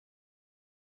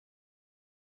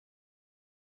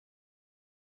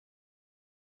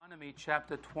Deuteronomy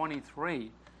chapter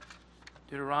 23.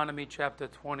 Deuteronomy chapter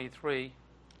 23.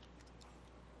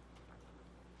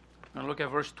 Now look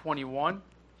at verse 21.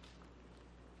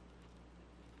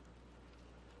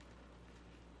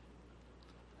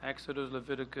 Exodus,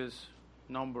 Leviticus,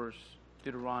 Numbers,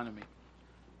 Deuteronomy.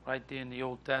 Right there in the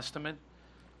Old Testament.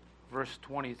 Verse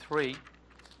 23.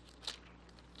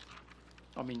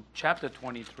 Chapter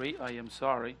 23. I am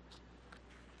sorry.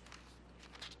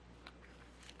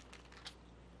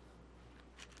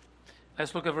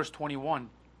 Let's look at verse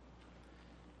 21.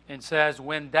 It says,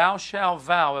 when thou shalt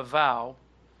vow a vow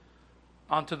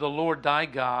unto the Lord thy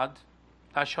God,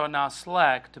 thou shalt not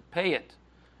slack to pay it.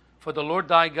 For the Lord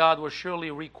thy God will surely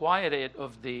require it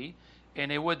of thee,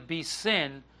 and it would be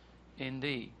sin in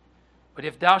thee. But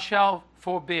if thou shalt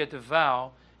forbid the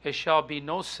vow, it shall be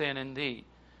no sin in thee.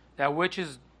 That which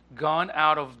is gone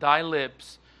out of thy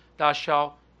lips, thou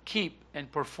shalt keep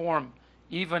and perform,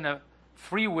 even a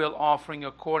free will offering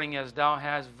according as thou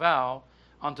hast vowed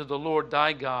unto the Lord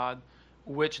thy God,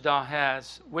 which thou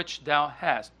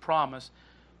hast promised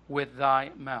with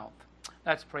thy mouth.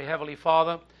 Let's pray. Heavenly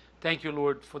Father, thank you,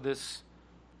 Lord, for this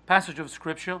passage of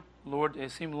Scripture. Lord,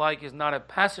 it seems like it's not a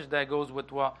passage that goes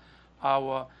with what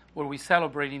we're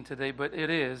celebrating today, but it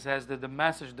is as the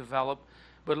message developed.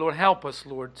 But Lord, help us,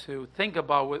 Lord, to think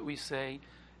about what we say,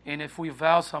 and if we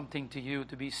vow something to you,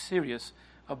 to be serious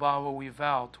about what we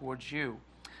vow towards you.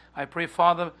 I pray,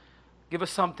 Father, give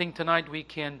us something tonight we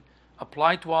can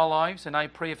apply to our lives, and I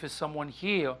pray if it's someone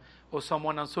here or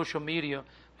someone on social media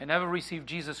and never received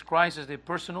Jesus Christ as their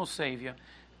personal Savior,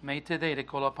 may today they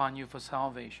call upon you for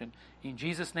salvation. In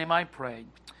Jesus' name I pray.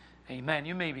 Amen.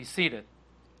 You may be seated.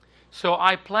 So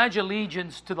I pledge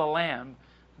allegiance to the Lamb.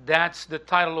 That's the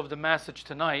title of the message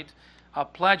tonight. I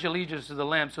pledge allegiance to the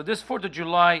Lamb. So this 4th of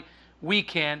July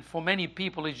weekend, for many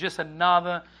people, is just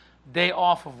another day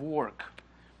off of work.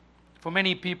 For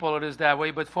many people it is that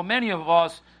way, but for many of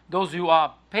us, those who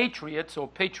are patriots or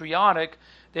patriotic,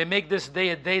 they make this day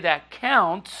a day that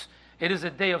counts. It is a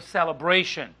day of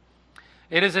celebration.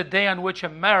 It is a day on which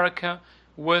America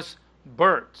was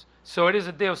birthed. So it is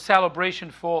a day of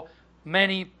celebration for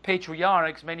many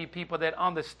patriotics, many people that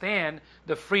understand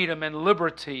the freedom and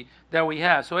liberty that we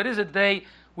have. So it is a day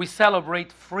we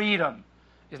celebrate freedom.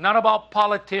 It's not about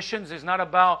politicians. It's not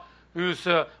about who's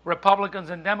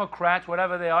Republicans and Democrats,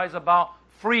 whatever they are. It's about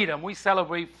freedom. We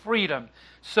celebrate freedom.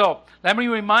 So let me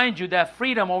remind you that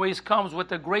freedom always comes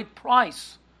with a great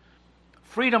price.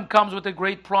 Freedom comes with a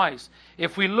great price.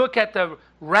 If we look at the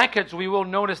records, we will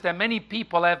notice that many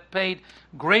people have paid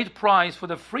great price for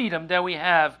the freedom that we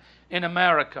have in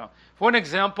America. For an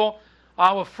example,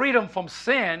 our freedom from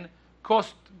sin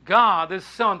cost God, His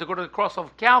Son, to go to the cross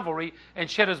of Calvary and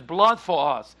shed His blood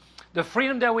for us. The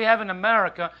freedom that we have in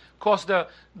America cost the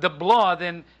blood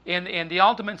and the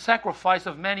ultimate sacrifice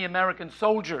of many American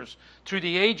soldiers through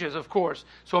the ages, of course.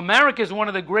 So America is one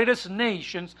of the greatest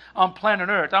nations on planet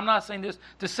Earth. I'm not saying this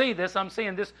to say this. I'm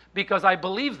saying this because I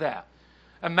believe that.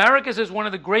 America is one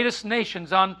of the greatest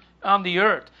nations on the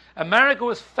earth. America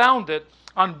was founded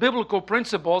on biblical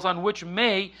principles on which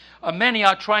many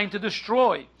are trying to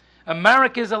destroy.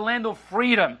 America is a land of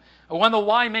freedom. I wonder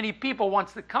why many people want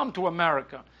to come to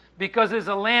America. Because it's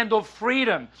a land of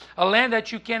freedom. A land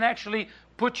that you can actually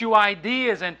put your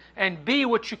ideas and be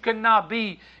what you cannot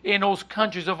be in those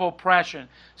countries of oppression.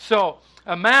 So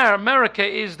America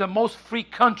is the most free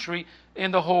country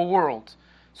in the whole world.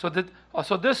 So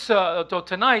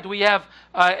tonight we have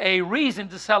a reason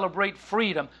to celebrate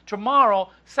freedom. Tomorrow,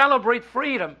 celebrate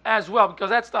freedom as well, because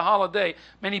that's the holiday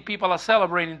many people are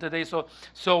celebrating today. So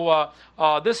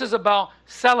this is about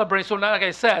celebrating. So like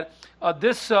I said,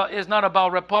 this is not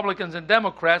about Republicans and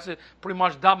Democrats. It pretty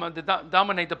much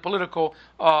dominate the political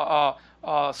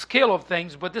scale of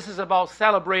things, but this is about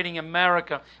celebrating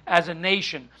America as a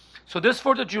nation. So this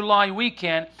 4th of July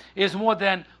weekend is more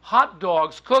than hot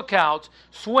dogs, cookouts,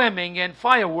 swimming, and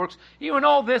fireworks. Even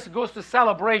all this goes to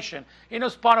celebration.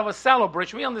 It's part of a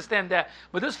celebration. We understand that.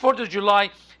 But this 4th of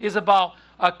July is about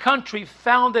a country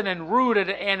founded and rooted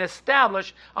and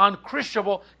established on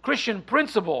Christian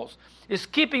principles. It's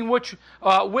keeping with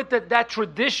that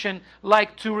tradition,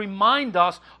 like to remind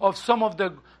us of some of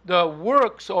the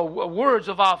works or words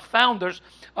of our founders.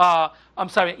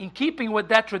 In keeping with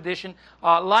that tradition,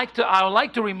 I would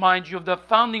like to remind you of the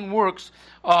founding words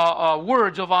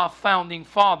of our founding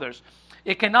fathers.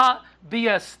 It cannot be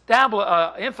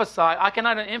emphasized. I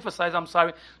cannot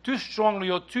emphasize. Too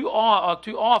strongly or too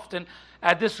often.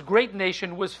 This great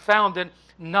nation was founded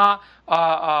not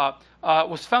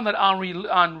was founded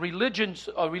on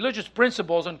religious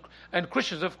principles and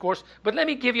Christians, of course. But let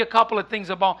me give you a couple of things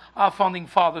about our founding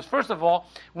fathers. First of all,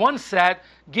 one said,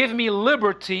 "Give me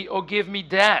liberty or give me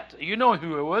death." You know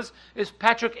who it was? It's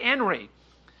Patrick Henry.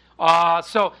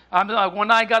 So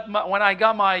when I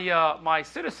got my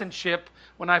citizenship,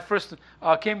 when I first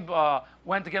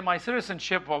went to get my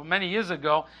citizenship many years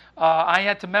ago, I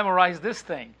had to memorize this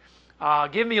thing.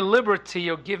 Give me liberty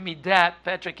or give me death,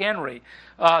 Patrick Henry.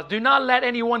 Do not let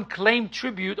anyone claim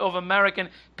tribute of American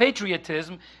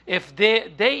patriotism if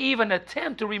they even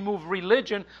attempt to remove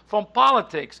religion from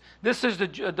politics. This is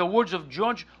the words of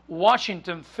George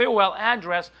Washington's farewell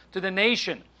address to the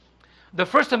nation. The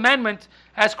First Amendment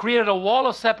has created a wall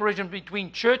of separation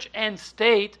between church and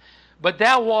state, but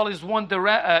that wall is one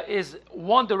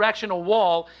directional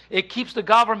wall. It keeps the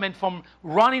government from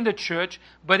running the church,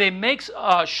 but it makes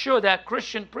sure that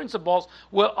Christian principles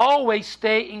will always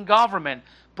stay in government.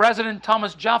 President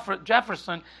Thomas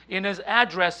Jefferson, in his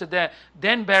address to the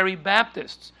Danbury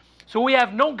Baptists. So we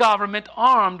have no government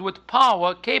armed with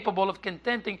power capable of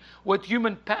contenting with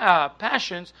human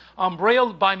passions,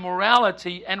 umbrelled by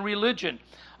morality and religion.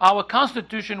 Our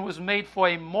Constitution was made for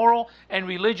a moral and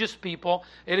religious people.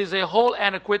 It is a whole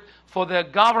adequate for the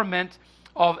government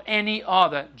of any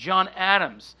other. John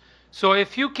Adams. So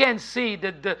if you can see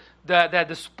that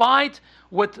despite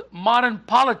with modern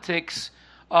politics,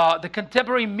 the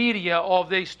contemporary media of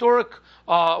the historic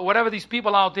whatever these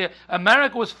people out there,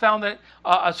 America was founded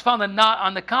not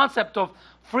on the concept of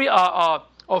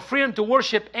freedom to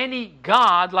worship any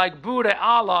god like Buddha,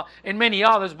 Allah, and many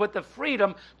others, but the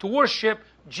freedom to worship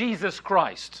Jesus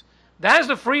Christ. That is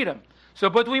the freedom. So,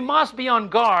 but we must be on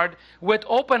guard with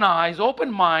open eyes,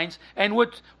 open minds, and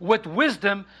with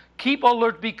wisdom. Keep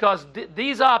alert, because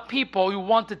these are people who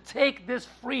want to take this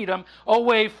freedom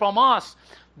away from us.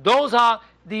 Those are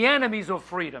the enemies of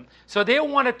freedom. So they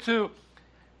wanted to.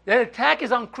 The attack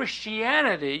is on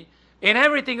Christianity and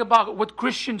everything about what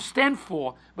Christians stand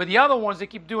for. But the other ones, they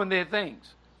keep doing their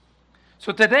things.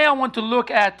 So today I want to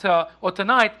look at, or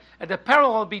tonight, at the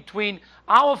parallel between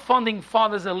our founding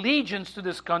fathers' allegiance to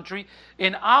this country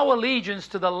and our allegiance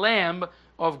to the Lamb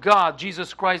of God,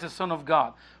 Jesus Christ, the Son of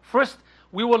God. First,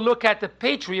 we will look at the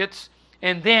patriots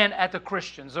and then at the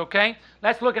Christians, okay?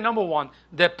 Let's look at number one,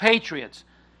 the patriots.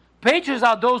 Patriots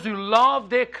are those who love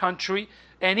their country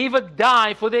and even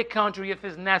die for their country if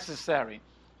it's necessary.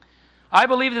 I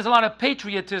believe there's a lot of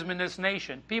patriotism in this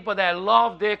nation. People that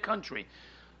love their country.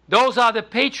 Those are the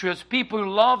patriots, people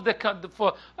who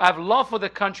have love for the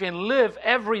country and live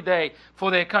every day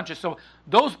for their country. So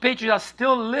those patriots are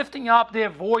still lifting up their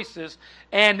voices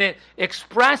and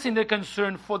expressing their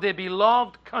concern for their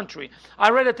beloved country. I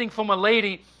read a thing from a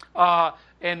lady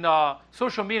in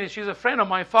social media. She's a friend of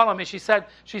mine, follow me. She said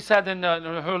in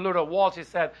her little wall, she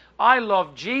said, "I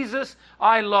love Jesus.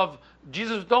 I love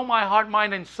Jesus with all my heart,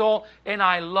 mind, and soul, and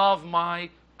I love my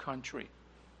country."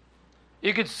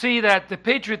 You could see that the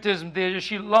patriotism there.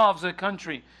 She loves her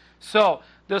country. So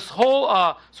this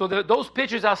whole, those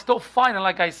pictures are still fighting,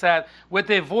 like I said, with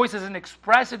their voices and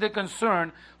expressing their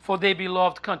concern for their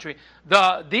beloved country.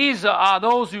 These are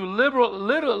those who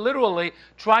literally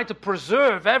try to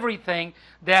preserve everything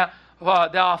that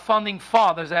our founding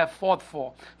fathers have fought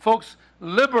for. Folks,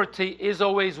 liberty is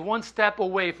always one step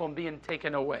away from being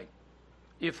taken away.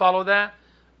 You follow that?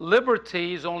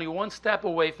 Liberty is only one step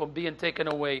away from being taken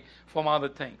away from other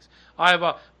things.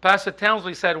 Pastor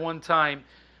Townsley said one time,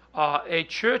 a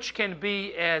church can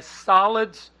be as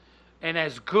solid and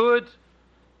as good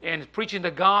and preaching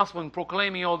the gospel and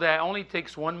proclaiming all that. Only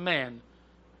takes one man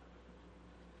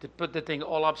to put the thing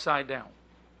all upside down.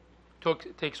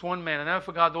 It takes one man. I never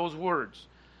forgot those words.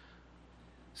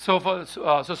 So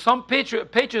some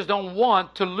patriots don't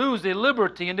want to lose their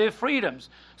liberty and their freedoms.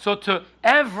 So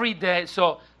every day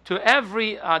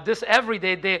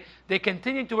they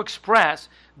continue to express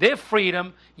their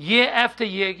freedom year after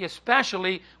year,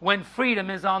 especially when freedom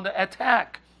is under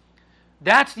attack.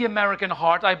 That's the American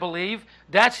heart, I believe.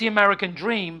 That's the American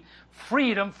dream,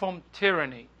 freedom from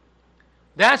tyranny.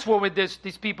 That's what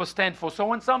these people stand for. So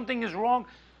when something is wrong,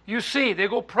 you see, they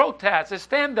go protest, they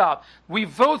stand up. We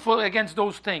vote against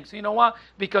those things. You know what?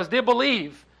 Because they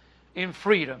believe in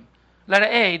freedom. Letter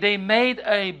A, they made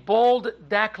a bold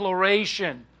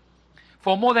declaration.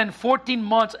 For more than 14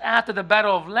 months after the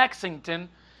Battle of Lexington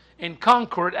in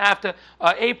Concord, after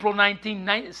April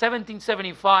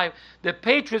 1775, the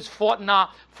Patriots fought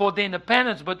not for their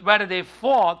independence, but rather they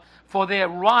fought for their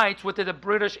rights within the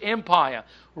British Empire.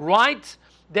 Rights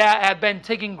that had been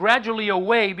taken gradually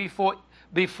away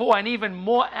before and even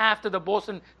more after the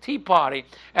Boston Tea Party.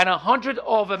 And 100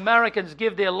 of Americans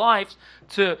give their lives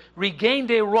to regain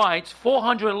their rights.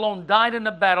 400 alone died in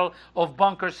the Battle of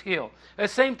Bunkers Hill. The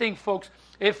same thing, folks.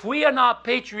 If we are not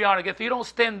patriotic, if we don't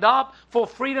stand up for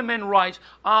freedom and rights,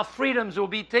 our freedoms will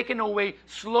be taken away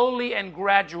slowly and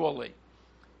gradually.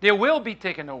 They will be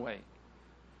taken away.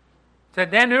 So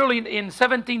then early in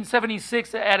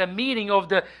 1776, at a meeting of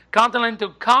the Continental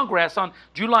Congress on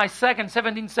July 2nd,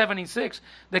 1776,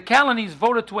 the colonies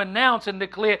voted to announce and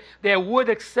declare they would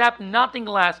accept nothing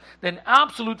less than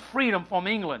absolute freedom from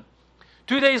England.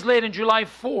 2 days later, on July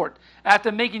 4th,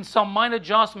 after making some minor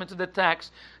adjustments to the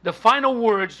text, the final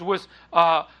words was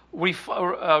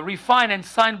refined and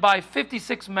signed by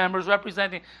 56 members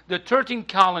representing the 13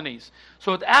 colonies.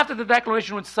 So after the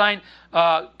declaration was signed,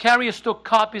 carriers took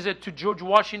copies to George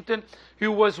Washington,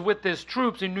 who was with his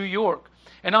troops in New York.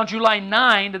 And on July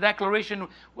 9, the declaration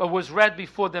was read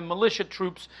before the militia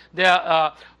troops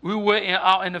who were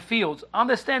out in the fields.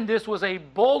 Understand, this was a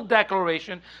bold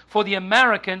declaration for the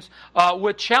Americans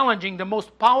were challenging the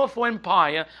most powerful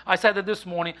empire, I said it this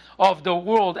morning, of the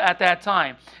world at that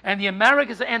time. And the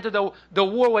Americans entered the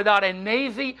war without a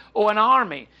navy or an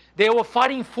army. They were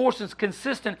fighting forces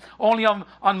consistent only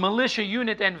on militia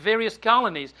unit and various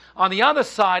colonies. On the other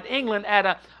side, England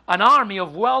had an army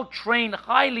of well-trained,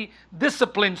 highly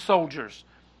disciplined soldiers.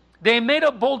 They made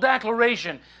a bold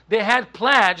declaration. They had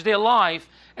pledged their life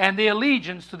and their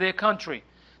allegiance to their country.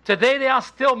 Today there are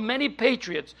still many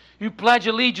patriots who pledge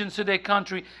allegiance to their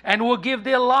country and will give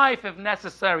their life if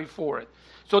necessary for it.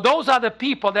 So those are the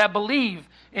people that believe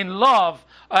in love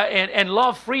and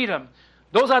love freedom.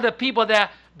 Those are the people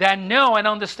that know and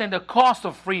understand the cost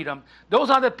of freedom. Those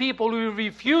are the people who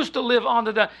refuse to live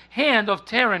under the hand of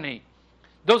tyranny.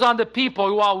 Those are the people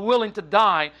who are willing to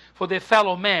die for their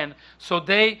fellow men. So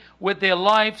they, with their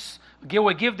lives,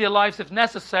 will give their lives if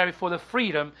necessary for the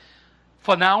freedom,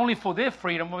 for not only for their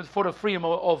freedom, but for the freedom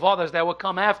of others that will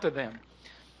come after them.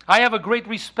 I have a great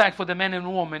respect for the men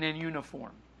and women in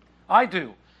uniform. I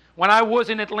do. When I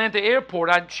was in Atlanta airport,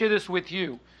 I'd share this with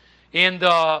you. And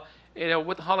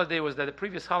what holiday was that? The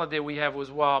previous holiday we have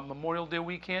was Memorial Day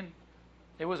weekend.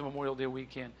 It was Memorial Day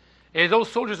weekend. And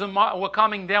those soldiers were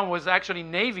coming down was actually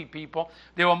Navy people.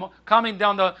 They were coming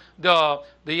down the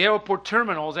airport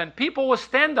terminals, and people would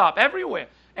stand up everywhere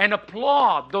and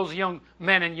applaud those young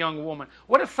men and young women.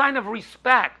 What a sign of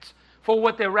respect for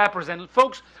what they represent.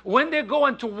 Folks, when they go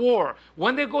into war,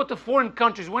 when they go to foreign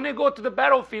countries, when they go to the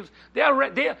battlefields,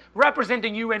 they're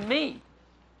representing you and me.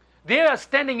 They are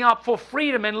standing up for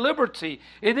freedom and liberty,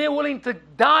 and they're willing to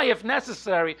die if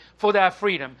necessary for that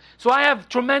freedom. So I have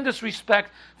tremendous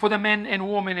respect for the men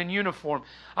and women in uniform.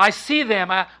 I see them,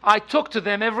 I talk to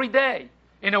them every day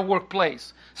in a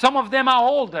workplace. Some of them are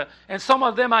older, and some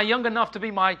of them are young enough to be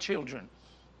my children.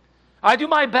 I do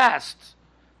my best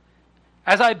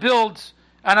as I build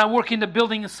and I work in the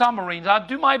building of submarines. I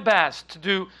do my best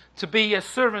to be a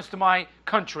servant to my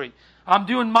country. I'm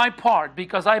doing my part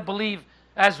because I believe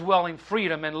as well in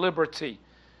freedom and liberty.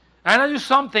 And I do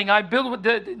something, I build with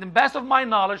the best of my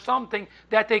knowledge, something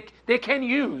that they can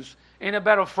use in a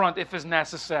battlefront if it's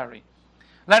necessary.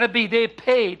 Let it be, they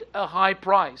paid a high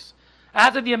price.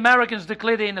 After the Americans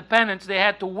declared their independence, they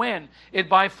had to win it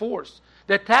by force.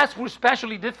 The task was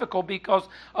especially difficult because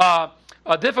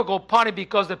a difficult party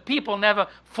because the people were never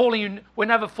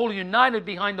fully united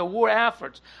behind the war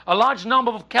efforts. A large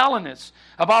number of colonists,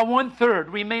 about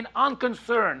 1/3, remained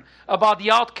unconcerned about the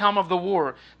outcome of the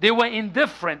war. They were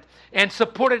indifferent and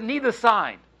supported neither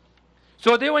side.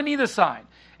 So they were neither side.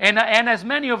 And as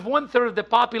many of 1/3 of the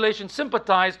population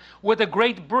sympathized with the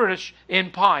Great British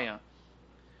Empire.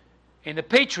 And the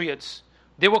Patriots,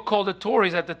 they were called the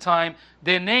Tories at the time.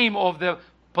 The name of the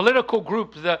political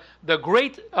group, the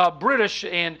Great British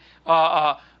and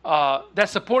that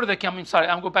supported the campaign. Sorry,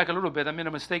 I'm going back a little bit. I made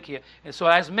a mistake here. And so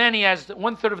as many as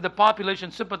 1/3 of the population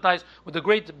sympathized with the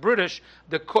Great British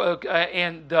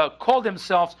and called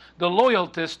themselves the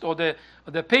Loyalists, or the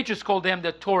Patriots called them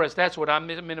the Tories. That's what I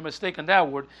made a mistake on that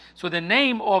word. So the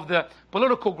name of the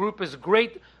political group is the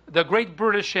Great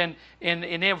British, and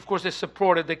of course they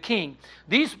supported the king.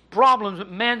 These problems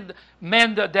meant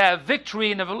that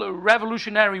victory in the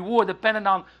Revolutionary War depended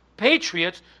on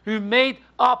patriots who made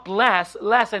up less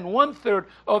than 1/3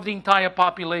 of the entire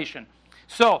population.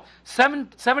 So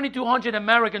 7,200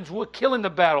 Americans were killed in the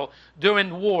battle during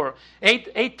the war.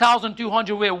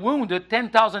 8,200 were wounded.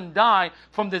 10,000 died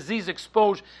from disease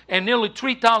exposure, and nearly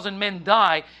 3,000 men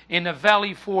died in the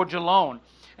Valley Forge alone.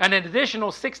 And an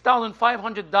additional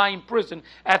 6,500 died in prison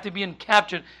after being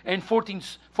captured, and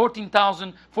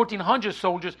 1,400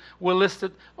 soldiers were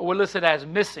listed as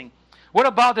missing. What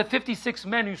about the 56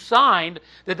 men who signed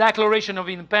the Declaration of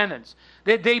Independence?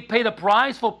 Did they pay the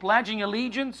price for pledging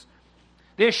allegiance?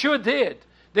 They sure did.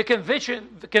 The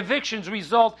convictions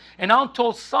result in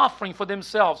untold suffering for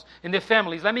themselves and their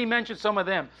families. Let me mention some of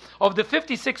them. Of the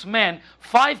 56 men,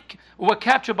 5 were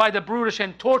captured by the British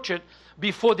and tortured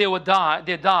before they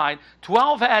died.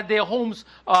 12 had their homes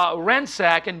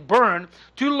ransacked and burned.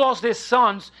 2 lost their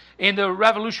sons in the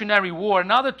Revolutionary War.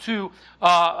 Another 2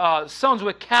 sons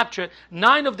were captured.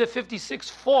 9 of the 56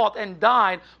 fought and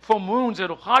died from wounds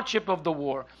and hardship of the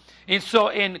war. And so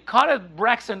in Carter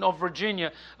Braxton of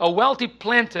Virginia, a wealthy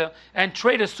planter and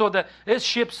trader saw that his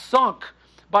ship sunk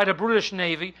by the British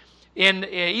Navy, and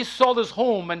he sold his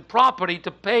home and property to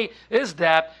pay his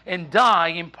debt and die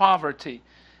in poverty.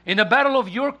 In the Battle of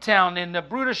Yorktown, the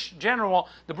British General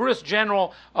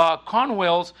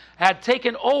Cornwallis had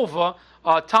taken over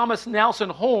Thomas Nelson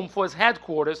home for his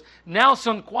headquarters.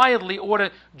 Nelson quietly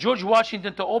ordered George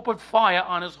Washington to open fire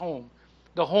on his home.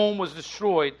 The home was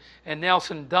destroyed, and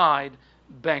Nelson died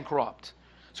bankrupt.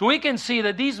 So we can see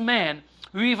that these men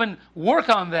who even work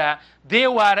on that, they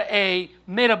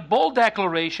made a bold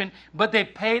declaration, but they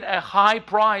paid a high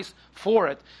price for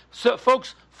it. So,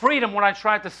 folks, freedom, what I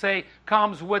tried to say,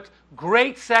 comes with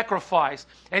great sacrifice.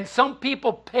 And some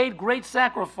people paid great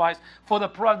sacrifice for the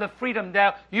freedom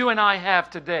that you and I have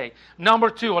today. Number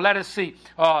 2, let us see.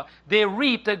 They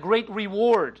reaped a great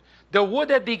reward. The war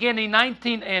that began in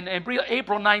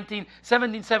April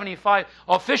 1775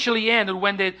 officially ended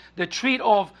when the Treaty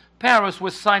of Paris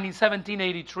was signed in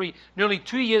 1783, nearly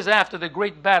 2 years after the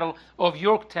Great Battle of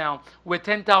Yorktown, where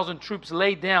 10,000 troops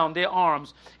laid down their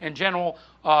arms and General,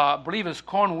 I believe it was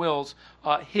Cornwallis,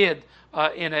 hid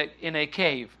in a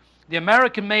cave. The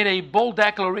Americans made a bold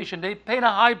declaration. They paid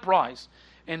a high price,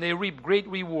 and they reaped great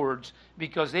rewards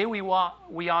because there we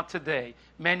are today,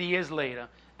 many years later,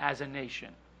 as a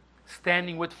nation,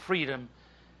 standing with freedom,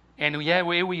 and here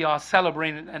we are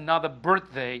celebrating another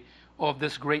birthday of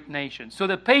this great nation. So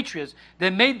the patriots, they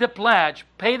made the pledge,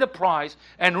 paid the price,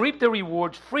 and reaped the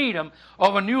rewards, freedom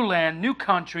of a new land, new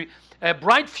country, a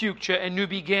bright future, a new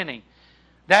beginning.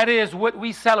 That is what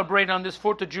we celebrate on this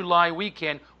 4th of July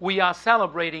weekend. We are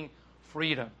celebrating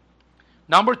freedom.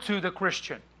 Number 2, the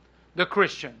Christian. The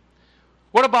Christian.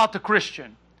 What about the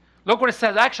Christian? Look what it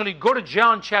says. Actually, go to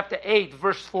John chapter 8,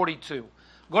 verse 42.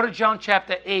 Go to John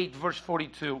chapter 8, verse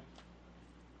 42.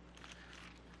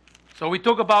 So we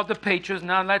talk about the patriots.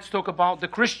 Now let's talk about the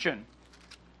Christian.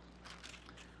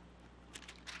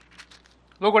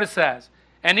 Look what it says.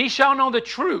 And ye shall know the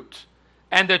truth,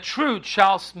 and the truth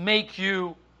shall make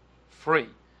you free.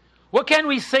 What can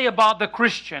we say about the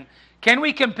Christian? Can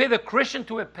we compare the Christian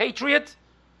to a patriot?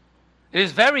 It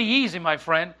is very easy, my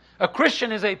friend. A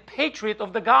Christian is a patriot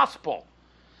of the gospel.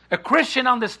 A Christian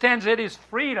understands it is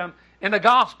freedom in the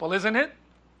gospel, isn't it?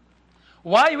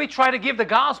 Why we try to give the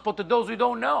gospel to those who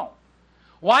don't know?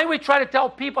 Why we try to tell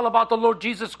people about the Lord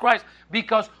Jesus Christ?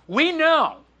 Because we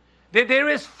know that there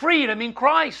is freedom in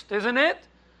Christ, isn't it?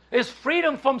 There's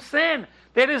freedom from sin.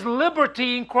 There is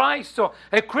liberty in Christ. So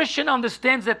a Christian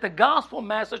understands that the gospel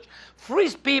message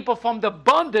frees people from the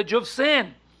bondage of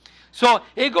sin. So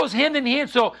it goes hand in hand.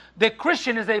 So the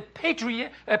Christian is a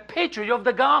patriot of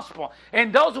the gospel.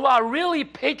 And those who are really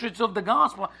patriots of the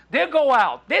gospel, they go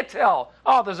out, they tell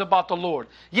others about the Lord.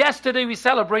 Yesterday we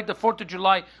celebrate the 4th of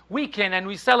July weekend and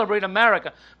we celebrate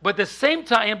America. But in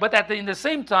the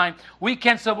same time, we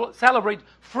can celebrate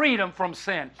freedom from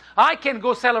sin. I can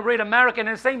go celebrate America and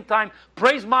at the same time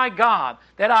praise my God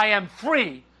that I am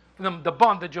free from the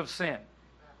bondage of sin.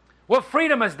 What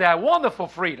freedom is that? Wonderful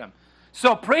freedom.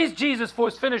 So praise Jesus for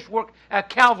his finished work at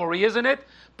Calvary, isn't it?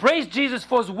 Praise Jesus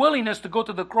for his willingness to go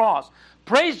to the cross.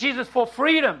 Praise Jesus for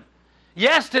freedom.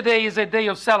 Yesterday is a day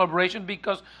of celebration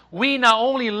because we not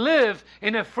only live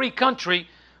in a free country,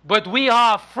 but we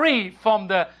are free from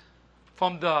the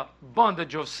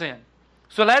bondage of sin.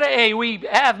 So letter A, we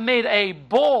have made a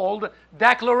bold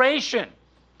declaration.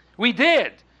 We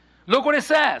did. Look what it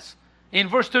says in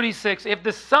verse 36. If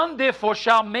the Son therefore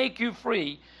shall make you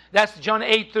free, that's John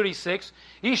 8:36.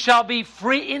 He shall be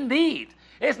free indeed.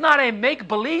 It's not a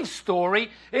make-believe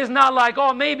story. It's not like,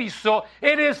 oh, maybe so.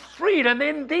 It is freedom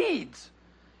indeed.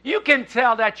 You can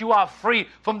tell that you are free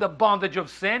from the bondage of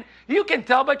sin. You can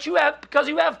tell, but because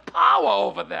you have power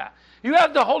over that. You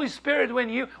have the Holy Spirit in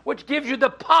you, which gives you the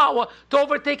power to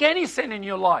overtake any sin in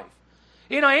your life.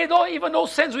 You know, even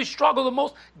those sins we struggle the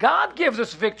most, God gives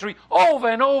us victory over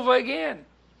and over again.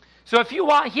 So if you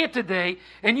are here today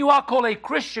and you are called a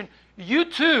Christian, you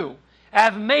too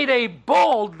have made a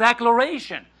bold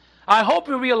declaration. I hope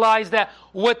you realize that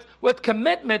with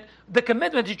commitment, the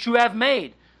commitment that you have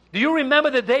made. Do you remember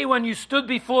the day when you stood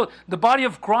before the body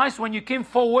of Christ, when you came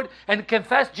forward and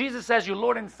confessed Jesus as your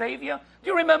Lord and Savior? Do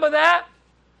you remember that?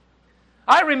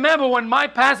 I remember when my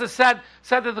pastor said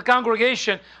to the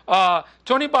congregation,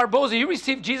 Tony Barbosa, you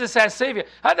received Jesus as Savior.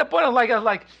 At the point,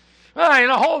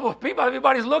 whole people,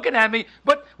 everybody's looking at me.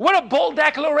 But what a bold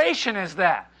declaration is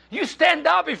that? You stand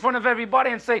up in front of everybody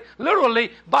and say,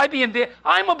 literally, by being there,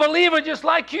 I'm a believer just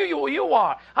like you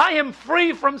are. I am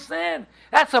free from sin.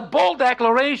 That's a bold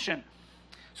declaration.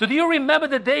 So do you remember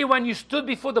the day when you stood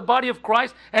before the body of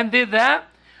Christ and did that?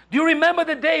 Do you remember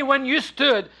the day when you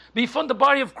stood before the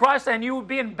body of Christ and you were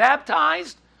being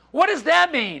baptized? What does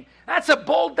that mean? That's a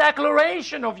bold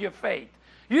declaration of your faith.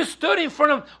 You stood in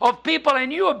front of people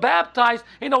and you were baptized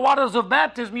in the waters of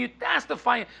baptism. You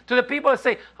testify to the people and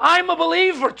say, I'm a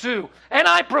believer too. And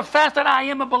I profess that I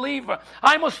am a believer.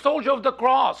 I'm a soldier of the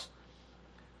cross.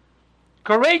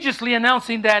 Courageously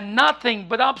announcing that nothing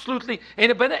but absolutely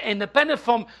independent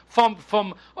from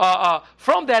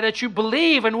that you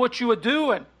believe in what you are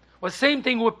doing. Well, same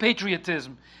thing with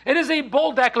patriotism. It is a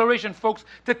bold declaration, folks,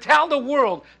 to tell the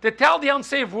world, to tell the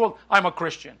unsaved world, I'm a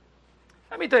Christian.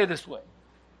 Let me tell you this way.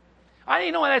 I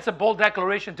didn't know that's a bold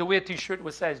declaration to wear a t-shirt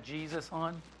which says Jesus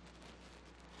on.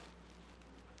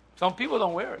 Some people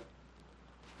don't wear it.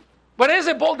 But it is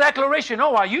a bold declaration.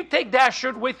 No, you take that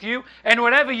shirt with you, and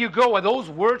wherever you go with those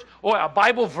words, or a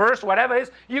Bible verse, whatever it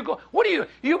is, you go. What do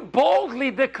you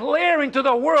boldly declaring to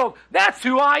the world, that's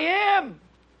who I am.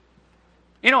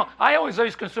 I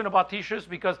always concerned about t-shirts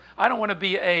because I don't want to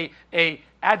be a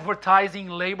advertising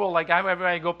label. Like wherever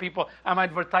I go, people, I'm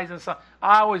advertising something.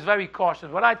 I'm always very cautious.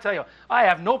 But I tell you, I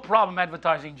have no problem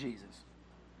advertising Jesus.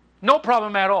 No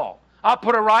problem at all. I'll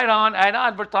put it right on and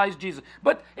advertise Jesus.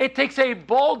 But it takes a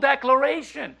bold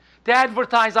declaration to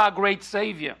advertise our great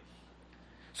Savior.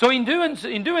 So in doing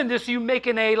this, you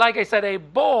making a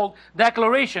bold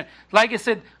declaration. Like I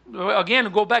said, again,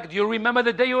 go back. Do you remember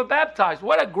the day you were baptized?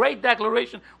 What a great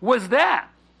declaration was that.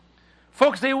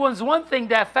 Folks, there was one thing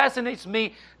that fascinates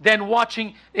me than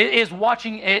watching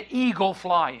an eagle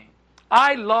flying.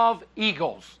 I love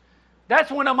eagles.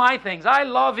 That's one of my things. I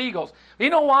love eagles. You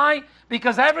know why?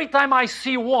 Because every time I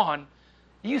see one,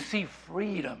 you see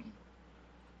freedom.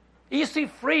 You see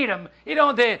freedom.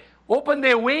 They open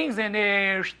their wings and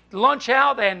they launch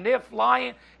out and they're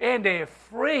flying and they're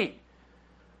free.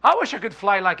 I wish I could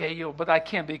fly like an eagle, but I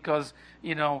can't because,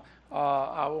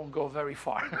 I won't go very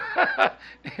far.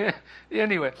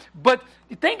 Anyway, but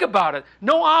think about it.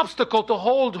 No obstacle to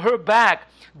hold her back.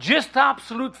 Just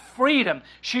absolute freedom.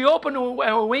 She opens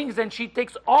her wings and she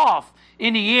takes off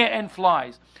in the air and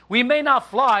flies. We may not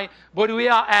fly, but we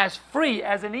are as free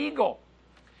as an eagle.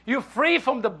 You're free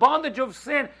from the bondage of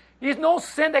sin. There's no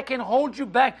sin that can hold you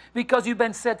back because you've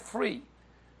been set free.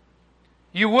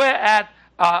 You were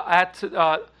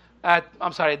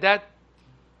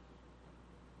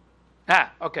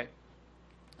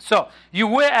So you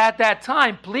were at that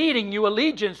time pleading your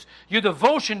allegiance, your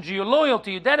devotion, your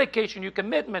loyalty, your dedication, your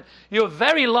commitment, your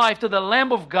very life to the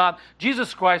Lamb of God,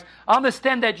 Jesus Christ.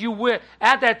 Understand that you were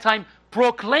at that time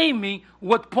proclaiming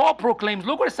what Paul proclaims.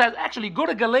 Look what it says. Actually, go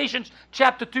to Galatians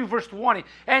chapter 2, verse 20,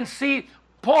 and see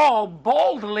Paul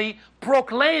boldly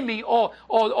proclaiming or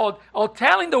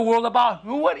telling the world about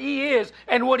what he is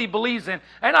and what he believes in.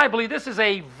 And I believe this is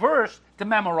a verse to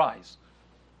memorize.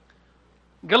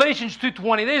 Galatians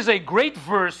 2:20, this is a great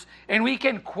verse, and we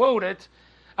can quote it.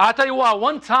 I'll tell you what,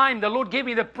 one time the Lord gave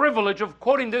me the privilege of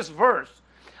quoting this verse.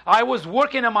 I was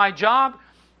working at my job,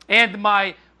 and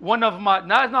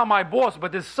not my boss,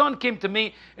 but his son came to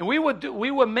me, and we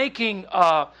were making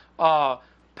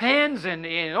pens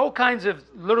and all kinds of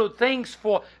little things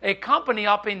for a company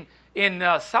up in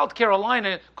South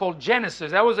Carolina called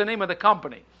Genesis. That was the name of the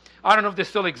company. I don't know if they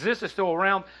still exist, they're still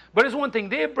around. But it's one thing,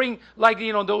 they bring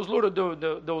those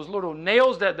little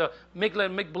nails that make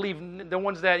believe, the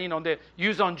ones that they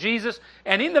use on Jesus.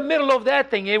 And in the middle of that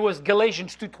thing, it was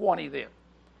Galatians 2:20 there.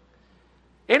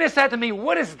 And it said to me,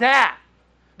 what is that?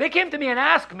 They came to me and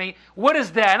asked me, what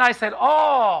is that? And I said,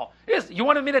 you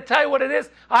wanted me to tell you what it is?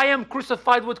 I am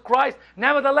crucified with Christ.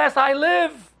 Nevertheless, I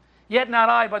live. Yet not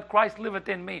I, but Christ liveth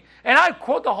in me. And I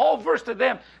quote the whole verse to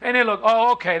them. And they look,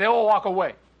 okay. They all walk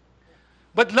away.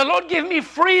 But the Lord gave me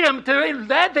freedom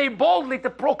that day boldly to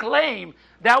proclaim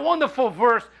that wonderful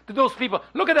verse to those people.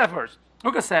 Look at that verse.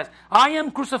 Look, it says, I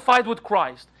am crucified with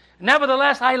Christ.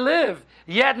 Nevertheless, I live.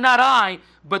 Yet not I,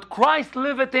 but Christ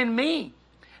liveth in me.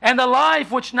 And the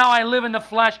life which now I live in the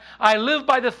flesh, I live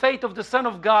by the faith of the Son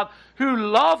of God, who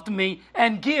loved me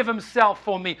and gave himself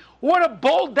for me. What a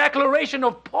bold declaration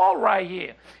of Paul right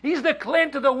here. He's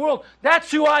declaring to the world, that's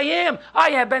who I am.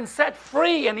 I have been set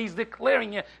free, and he's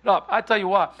declaring it up. I tell you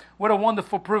what a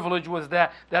wonderful privilege was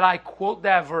that I quote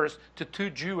that verse to two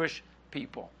Jewish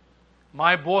people.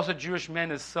 My boss, a Jewish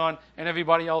man, his son, and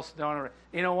everybody else down there.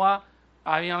 You know what?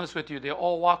 I'll be honest with you. They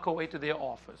all walk away to their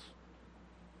office.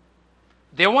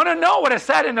 They want to know what it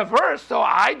said in the verse, so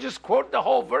I just quote the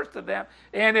whole verse to them,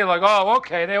 and they're like, oh,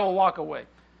 okay, they will walk away.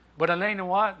 But you know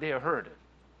what? They heard it.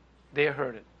 They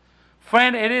heard it.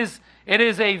 Friend, it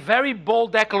is a very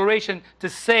bold declaration to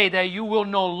say that you will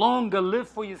no longer live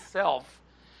for yourself,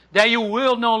 that you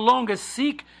will no longer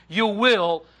seek your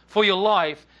will for your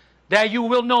life, that you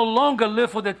will no longer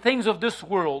live for the things of this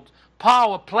world,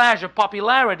 power, pleasure,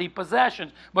 popularity,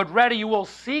 possessions, but rather you will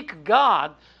seek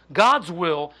God's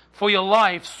will for your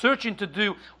life, searching to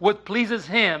do what pleases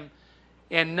Him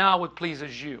and not what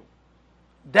pleases you.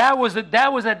 That was a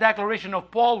declaration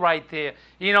of Paul right there.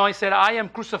 You know, he said, I am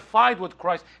crucified with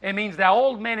Christ. It means that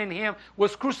old man in him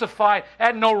was crucified,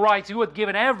 had no rights. He had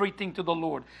given everything to the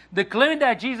Lord. Declaring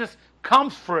that Jesus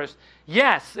comes first.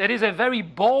 Yes, it is a very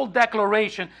bold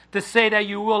declaration to say that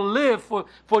you will live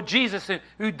for Jesus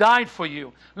who died for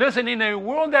you. Listen, in a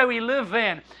world that we live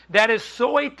in that is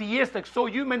so atheistic, so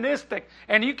humanistic,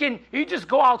 and you just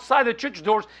go outside the church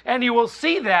doors and you will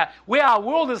see that where our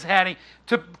world is heading.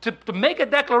 To make a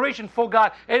declaration for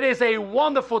God, it is a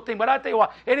wonderful thing. But I tell you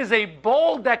what, it is a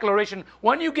bold declaration.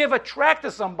 When you give a tract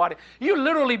to somebody, you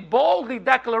literally boldly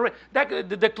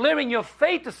declaring your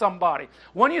faith to somebody.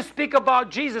 When you speak about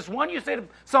Jesus, when you say to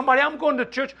somebody, I'm going to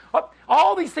church,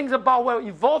 all these things about what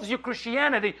involves your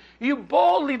Christianity, you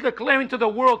boldly declaring to the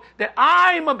world that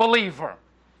I'm a believer.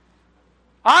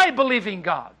 I believe in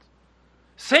God.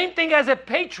 Same thing as a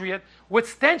patriot, which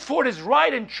stands for what is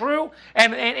right and true,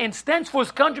 and stands for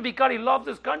his country because he loves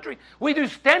his country. We do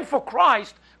stand for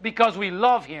Christ because we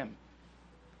love Him.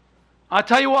 I'll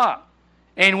tell you what,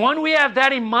 and when we have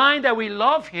that in mind that we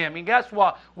love Him, and guess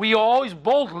what? We always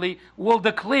boldly will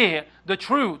declare the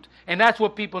truth, and that's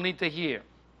what people need to hear.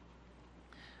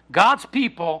 God's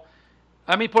people,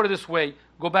 let me put it this way,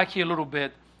 go back here a little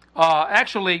bit.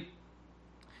 Let's see.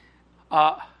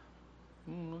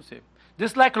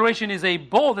 This declaration is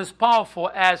as powerful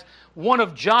as one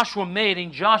of Joshua made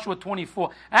in Joshua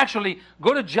 24. Actually,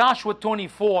 go to Joshua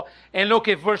 24 and look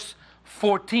at verse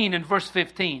 14 and verse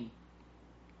 15.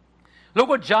 Look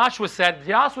what Joshua said.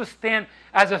 Joshua stand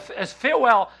as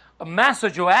farewell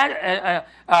message or a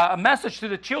message to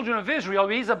the children of Israel.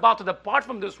 He's about to depart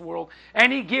from this world,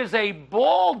 and he gives a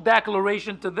bold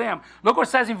declaration to them. Look what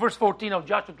it says in verse 14 of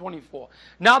Joshua 24.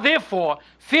 Now therefore,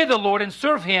 fear the Lord and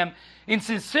serve Him in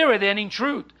sincerity and in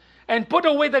truth, and put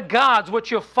away the gods which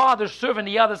your fathers served on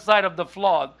the other side of the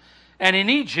flood and in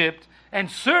Egypt, and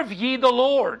serve ye the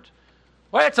Lord.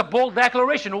 Well, it's a bold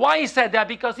declaration. Why he said that?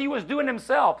 Because he was doing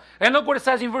himself. And look what it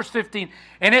says in verse 15.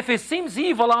 And if it seems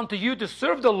evil unto you to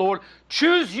serve the Lord,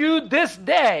 choose you this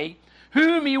day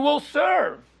whom you will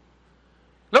serve.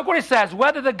 Look what it says.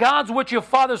 Whether the gods which your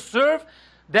fathers served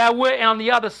that were on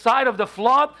the other side of the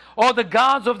flood, or the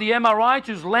gods of the Amorites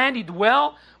whose land ye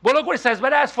dwell. But look what it says.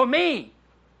 But as for me,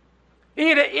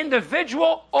 either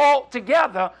individual or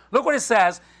together, look what it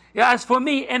says. As for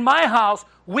me and my house,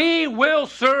 we will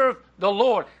serve the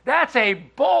Lord. That's a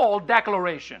bold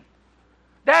declaration.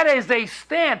 That is a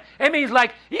stand. It means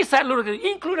like, he said, look,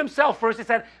 he include himself first. He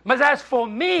said, but as for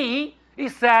me, he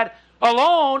said,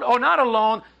 alone or not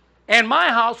alone, and my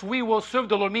house, we will serve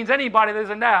the Lord. It means anybody that is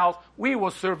in that house, we will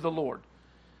serve the Lord.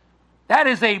 That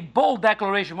is a bold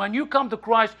declaration. When you come to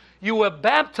Christ, you were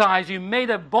baptized. You made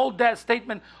a bold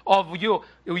statement of your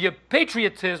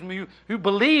patriotism, who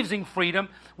believes in freedom.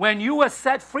 When you were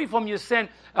set free from your sin,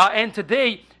 and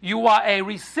today you are a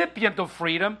recipient of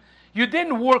freedom. You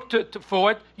didn't work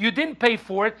for it. You didn't pay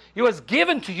for it. It was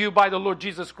given to you by the Lord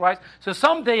Jesus Christ. So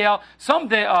someday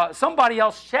somebody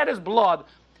else shed His blood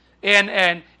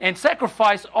and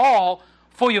sacrificed all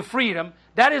for your freedom.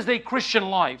 That is a Christian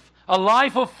life. A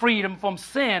life of freedom from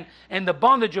sin and the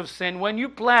bondage of sin. When you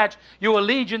pledge your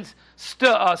allegiance,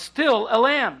 still a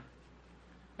lamb.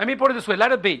 Let me put it this way.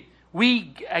 Let it be.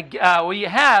 We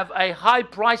have a high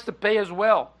price to pay as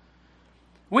well.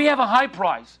 We have a high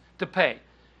price to pay.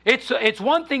 It's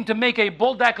one thing to make a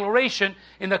bold declaration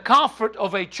in the comfort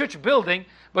of a church building,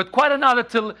 but quite another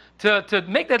to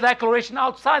make that declaration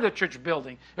outside the church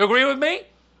building. You agree with me?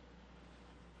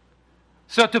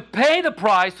 So to pay the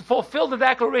price, to fulfill the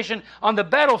declaration on the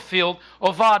battlefield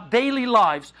of our daily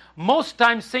lives, most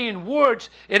times saying words,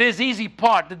 it is easy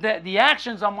part. The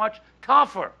actions are much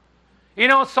tougher. You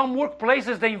know, some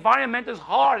workplaces, the environment is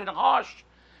hard and harsh.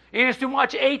 It is too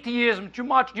much atheism, too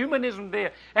much humanism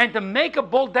there. And to make a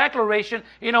bold declaration,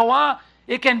 you know what?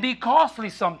 It can be costly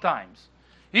sometimes.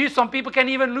 Some people can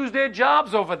even lose their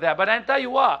jobs over that. But I tell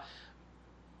you what,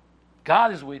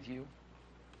 God is with you.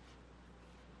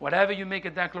 Whatever you make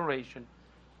a declaration.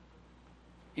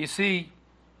 You see,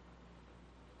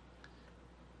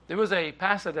 there was a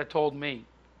pastor that told me,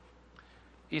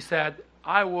 he said,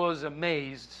 I was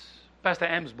amazed, Pastor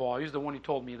Emsbaugh, he's the one who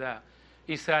told me that.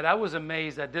 He said, I was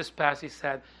amazed at this pastor. He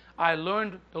said,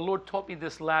 the Lord taught me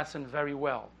this lesson very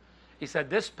well. He said,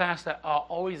 this pastor I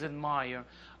always admire.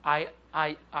 I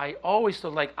always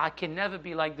thought, like, I can never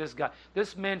be like this guy.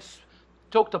 This man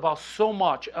talked about so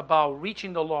much about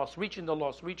reaching the lost, reaching the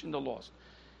lost, reaching the lost.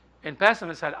 And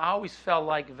Pastor said, I always felt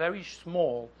like very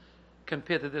small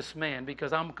compared to this man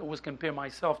because I was comparing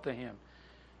myself to him.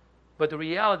 But the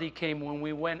reality came when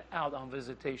we went out on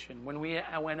visitation, when we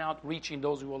went out reaching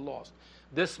those who were lost.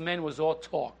 This man was all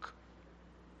talk.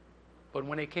 But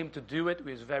when it came to do it, he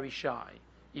was very shy.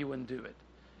 He wouldn't do it.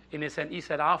 And he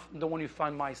said, I'm the one who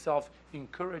find myself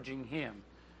encouraging him.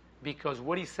 Because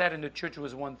what he said in the church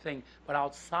was one thing, but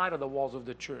outside of the walls of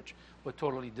the church were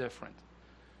totally different.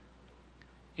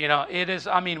 You know, it is,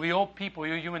 I mean, we all people,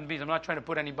 we're human beings. I'm not trying to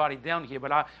put anybody down here,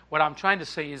 but what I'm trying to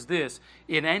say is this.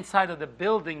 Inside of the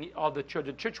building of the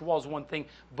church wall is one thing,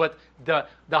 but the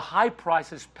high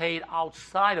price is paid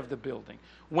outside of the building.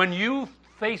 When you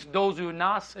face those who are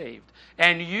not saved,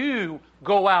 and you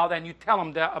go out and you tell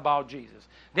them that about Jesus,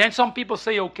 then some people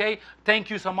say, okay,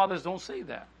 thank you. Some others don't say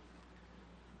that.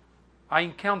 I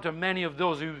encounter many of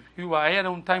those who I had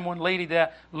one time one lady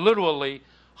that literally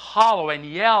hollered and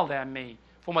yelled at me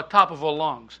from the top of her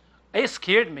lungs. It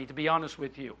scared me, to be honest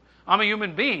with you. I'm a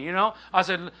human being, you know. I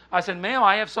said, ma'am,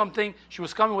 I have something. She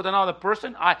was coming with another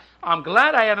person. I'm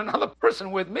glad I had another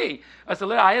person with me. I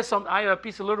said, I have a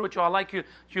piece of literature I'd like you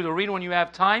to read when you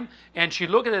have time. And she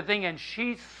looked at the thing and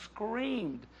she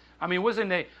screamed. I mean, it was in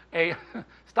a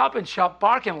Stop and Shop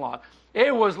parking lot.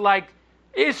 It was like,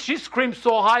 she screamed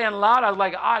so high and loud, I was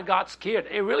like, I got scared.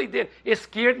 It really did. It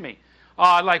scared me.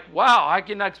 Like, wow,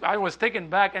 I was taken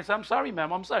back and said, I'm sorry,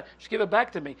 ma'am, I'm sorry. Just give it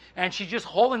back to me. And she just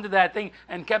held into that thing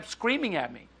and kept screaming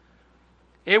at me.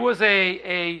 It was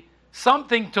a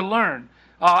something to learn.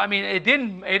 I mean, it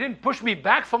didn't push me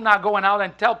back from not going out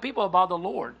and tell people about the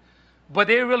Lord. But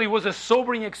there really was a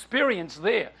sobering experience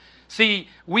there. See,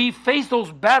 we face those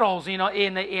battles, you know,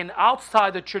 in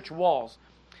outside the church walls.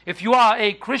 If you are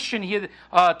a Christian here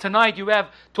tonight, you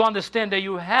have to understand that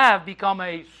you have become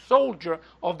a soldier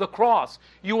of the cross.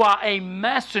 You are a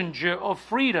messenger of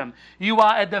freedom. You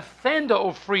are a defender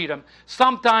of freedom.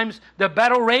 Sometimes the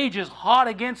battle rages hard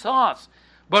against us,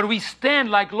 but we stand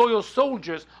like loyal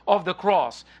soldiers of the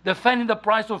cross, defending the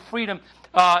price of freedom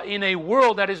in a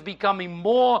world that is becoming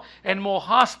more and more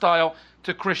hostile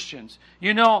to Christians.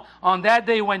 You know, on that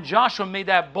day when Joshua made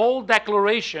that bold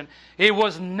declaration, he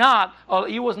was not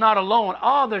alone.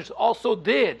 Others also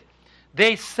did.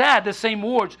 They said the same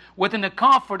words within the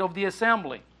comfort of the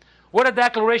assembly. What a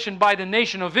declaration by the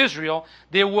nation of Israel.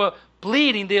 They were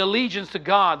pleading their allegiance to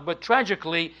God, but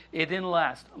tragically, it didn't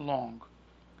last long.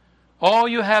 All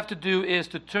you have to do is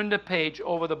to turn the page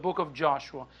over the book of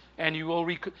Joshua, and you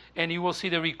will see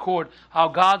the record how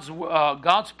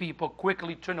God's people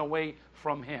quickly turn away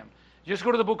from Him. Just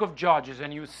go to the book of Judges,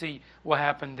 and you see what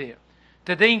happened there.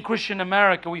 Today in Christian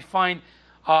America, we find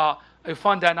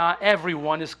that not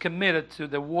everyone is committed to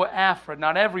the war effort.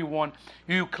 Not everyone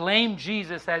who claim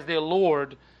Jesus as their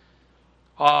Lord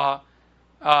will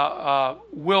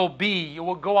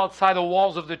go outside the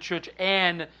walls of the church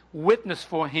and witness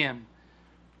for Him.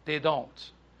 They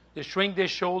don't. They shrink their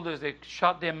shoulders, they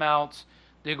shut their mouths,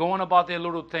 they go on about their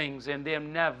little things, and they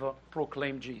never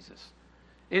proclaim Jesus.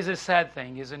 It's a sad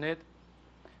thing, isn't it?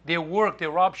 They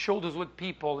rub shoulders with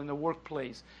people in the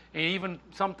workplace, and even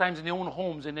sometimes in their own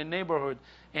homes, in their neighborhood,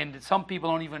 and some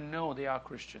people don't even know they are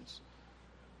Christians.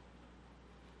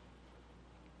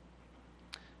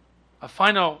 A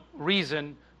final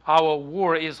reason our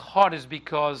war is hard is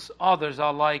because others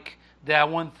are like that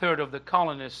 1/3 of the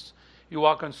colonists who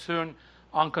are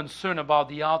unconcerned about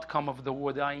the outcome of the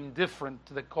war. They are indifferent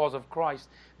to the cause of Christ.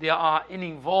 They are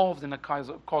uninvolved in the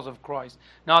cause of Christ.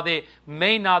 Now, they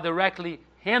may not directly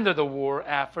hinder the war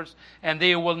efforts, and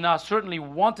they will not certainly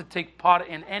want to take part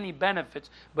in any benefits,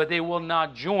 but they will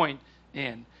not join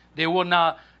in. They will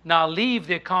not leave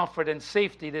their comfort and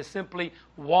safety. They simply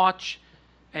watch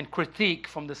and critique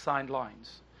from the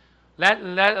sidelines.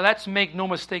 Let's make no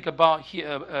mistake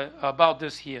about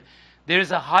this here. There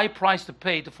is a high price to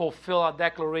pay to fulfill our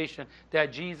declaration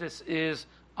that Jesus is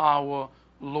our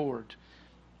Lord.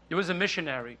 There was a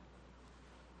missionary,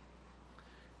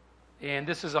 and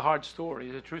this is a hard story.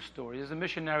 It's a true story. There's a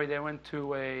missionary that went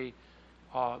to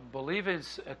believe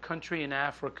it's a country in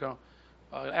Africa.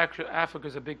 Actually, Africa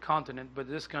is a big continent, but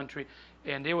this country,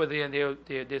 and they were there, and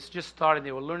they just started.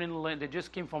 They were learning. They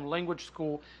just came from language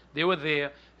school. They were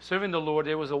there serving the Lord.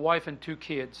 There was a wife and 2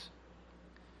 kids.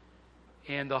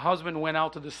 And the husband went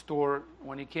out to the store.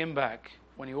 When he came back,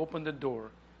 when he opened the door,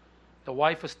 the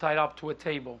wife was tied up to a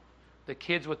table. The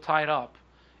kids were tied up,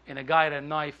 and a guy had a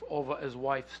knife over his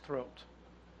wife's throat.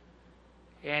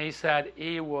 And he said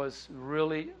it was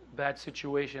really bad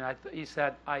situation. He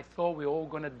said, I thought we were all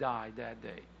going to die that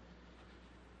day.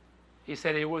 He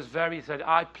said it was he said,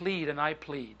 I plead and I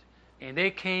plead. And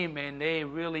they came and they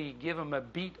really give him a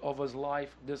beat of his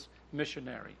life, this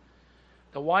missionary.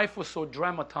 The wife was so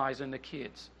dramatized and the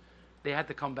kids, they had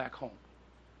to come back home.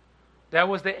 That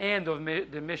was the end of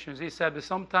the missions. He said that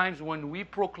sometimes when we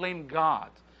proclaim God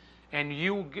and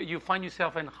you find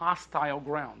yourself in hostile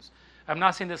grounds, I'm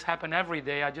not saying this happened every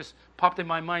day. I just popped in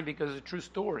my mind because it's a true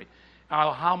story.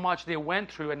 How much they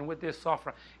went through and with this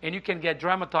suffering. And you can get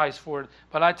dramatized for it.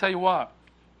 But I tell you what,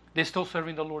 they're still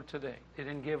serving the Lord today. They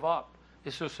didn't give up.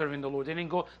 They're still serving the Lord. They didn't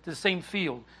go to the same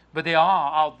field, but they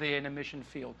are out there in a mission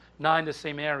field, not in the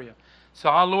same area. So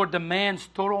our Lord demands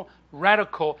total,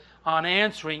 radical,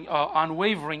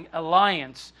 unwavering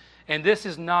alliance. And this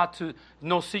is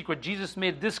no secret. Jesus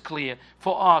made this clear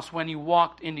for us when he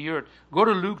walked in the earth. Go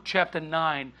to Luke chapter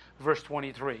 9, verse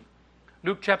 23.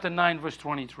 Luke chapter 9, verse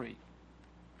 23.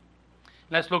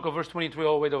 Let's look at verse 23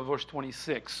 all the way to verse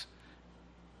 26.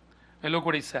 And look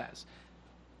what he says.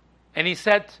 And he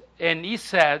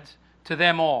said to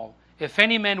them all, if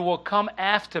any man will come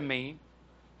after me,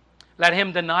 let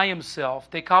him deny himself,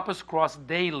 take up his cross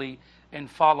daily, and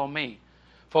follow me.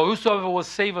 For whosoever will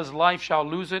save his life shall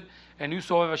lose it, and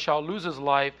whosoever shall lose his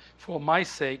life for my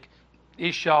sake,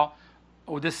 the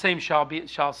same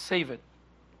shall save it.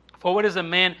 For what is a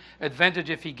man advantage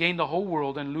if he gain the whole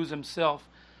world and lose himself,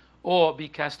 or be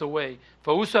cast away?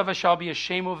 For whosoever shall be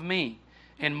ashamed of me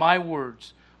and my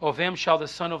words, of him shall the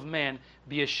Son of Man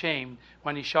be ashamed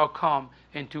when he shall come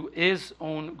into his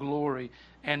own glory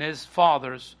and his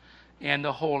Father's and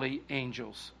the holy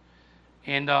angels.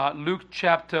 And Luke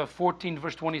chapter 14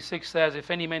 verse 26 says,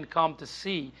 if any man come to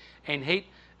see and hate,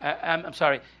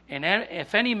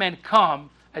 if any man come,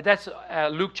 that's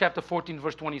Luke chapter 14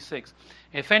 verse 26.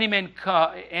 If any man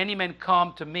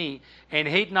come to me and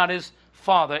hate not his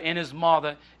father and his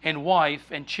mother and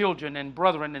wife and children and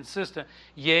brethren and sister,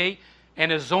 yea, and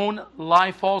his own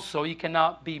life also, he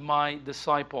cannot be my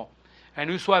disciple. And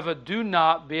whosoever do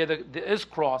not bear his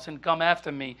cross and come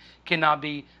after me cannot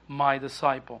be my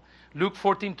disciple. Luke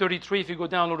 14:33, if you go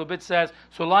down a little bit, says,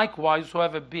 so likewise,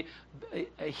 whosoever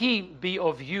he be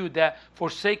of you that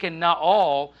forsaken not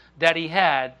all that he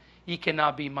had, he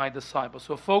cannot be my disciple.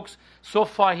 So folks, so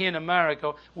far here in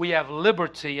America, we have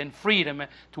liberty and freedom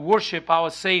to worship our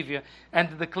Savior and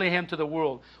to declare him to the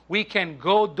world. We can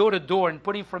go door to door and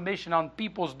put information on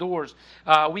people's doors.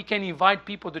 We can invite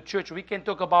people to church. We can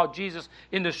talk about Jesus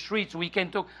in the streets. We can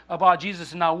talk about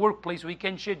Jesus in our workplace. We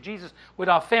can share Jesus with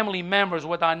our family members,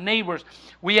 with our neighbors.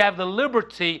 We have the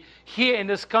liberty here in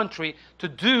this country to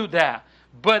do that.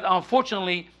 But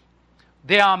unfortunately,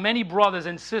 there are many brothers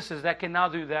and sisters that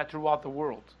cannot do that throughout the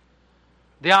world.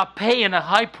 They are paying a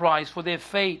high price for their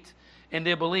faith and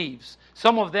their beliefs.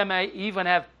 Some of them even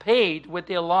have paid with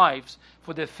their lives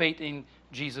for their faith in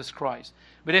Jesus Christ.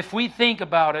 But if we think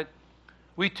about it,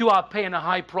 we too are paying a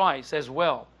high price as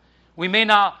well. We may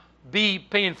not be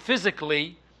paying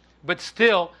physically, but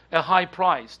still a high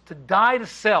price. To die to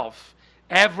self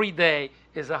every day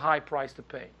is a high price to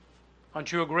pay.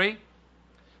 Don't you agree?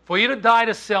 For you to die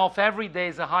to self every day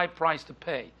is a high price to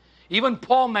pay. Even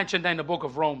Paul mentioned that in the book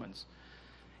of Romans.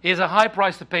 It is a high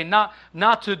price to pay. Not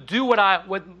to do what I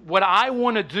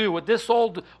want to do, what this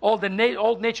old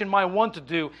nature might want to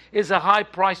do, is a high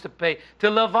price to pay. To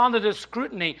live under the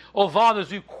scrutiny of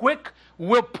others who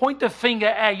will point the finger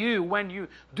at you when you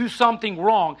do something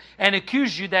wrong and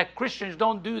accuse you that Christians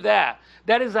don't do that.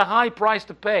 That is a high price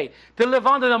to pay. To live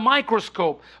under the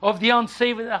microscope of the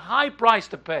unsaved is a high price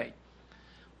to pay.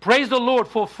 Praise the Lord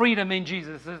for freedom in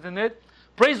Jesus, isn't it?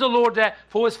 Praise the Lord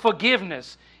for his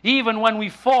forgiveness. Even when we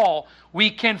fall,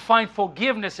 we can find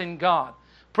forgiveness in God.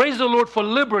 Praise the Lord for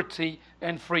liberty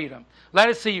and freedom. Let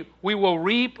us see, we will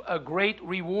reap a great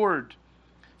reward.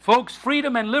 Folks,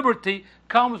 freedom and liberty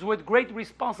comes with great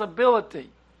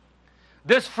responsibility.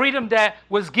 This freedom that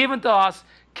was given to us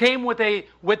came with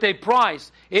a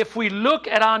price. If we look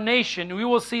at our nation, we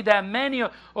will see that many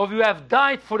of you have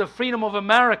died for the freedom of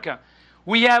America.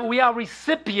 We are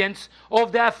recipients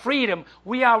of that freedom.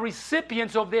 We are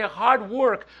recipients of their hard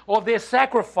work, of their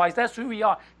sacrifice. That's who we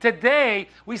are. Today,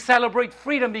 we celebrate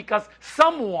freedom because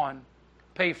someone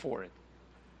paid for it.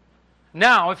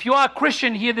 Now, if you are a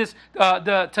Christian here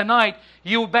tonight,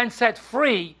 you've been set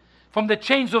free from the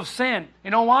chains of sin.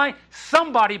 You know why?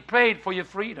 Somebody paid for your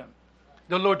freedom.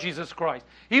 The Lord Jesus Christ.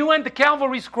 He went to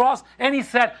Calvary's cross and He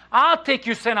said, I'll take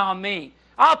your sin on me.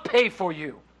 I'll pay for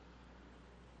you.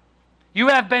 You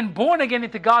have been born again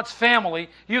into God's family.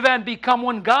 You have become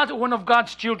one of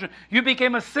God's children. You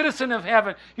became a citizen of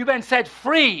heaven. You've been set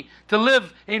free to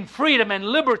live in freedom and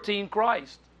liberty in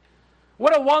Christ.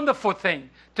 What a wonderful thing.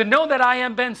 To know that I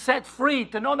have been set free.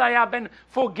 To know that I have been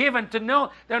forgiven. To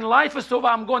know that life is over.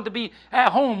 I'm going to be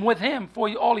at home with Him for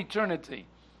all eternity.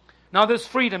 Now this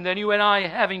freedom that you and I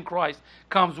have in Christ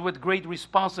comes with great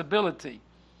responsibility.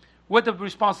 With the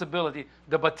responsibility,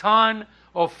 the baton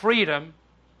of freedom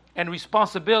and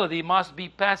responsibility must be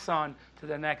passed on to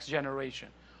the next generation.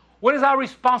 What is our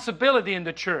responsibility in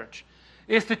the church?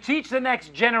 Is to teach the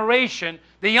next generation,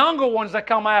 the younger ones that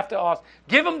come after us,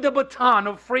 give them the baton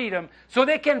of freedom so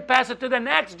they can pass it to the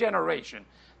next generation.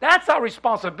 That's our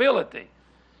responsibility.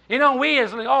 You know, we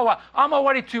as I'm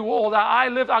already too old. I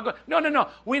live. No.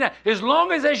 As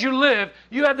long as you live,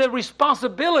 you have the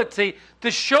responsibility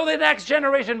to show the next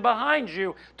generation behind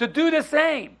you to do the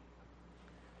same.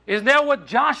 Isn't that what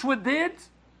Joshua did?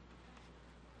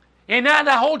 And now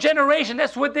the whole generation,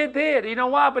 that's what they did. You know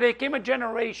why? But there came a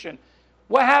generation.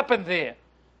 What happened there?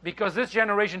 Because this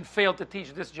generation failed to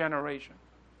teach this generation.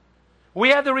 We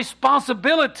have the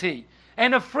responsibility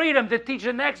and the freedom to teach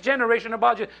the next generation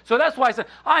about you. So that's why I said,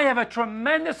 I have a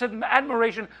tremendous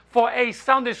admiration for a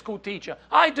Sunday school teacher.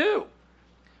 I do.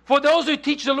 For those who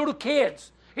teach the little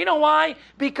kids. You know why?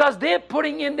 Because they're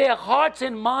putting in their hearts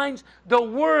and minds the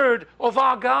Word of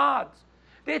our God.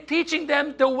 They're teaching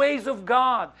them the ways of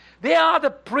God. They are the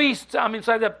priests,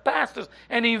 the pastors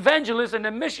and the evangelists and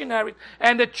the missionaries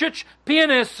and the church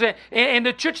pianists and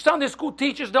the church Sunday school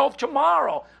teachers of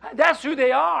tomorrow. That's who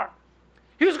they are.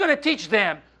 Who's going to teach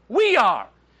them? We are.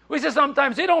 We say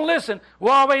sometimes they don't listen.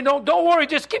 Well, wait, don't worry,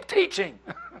 just keep teaching.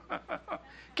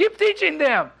 Keep teaching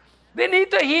them. They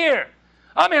need to hear.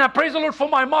 I praise the Lord for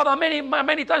my mother.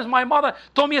 Many times my mother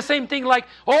told me the same thing like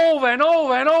over and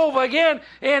over and over again.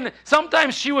 And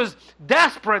sometimes she was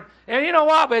desperate. And you know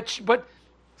what? But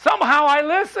somehow I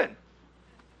listened.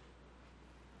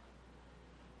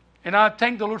 And I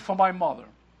thank the Lord for my mother.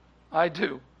 I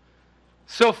do.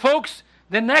 So folks,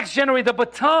 the next generation, the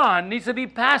baton needs to be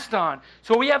passed on.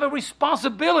 So we have a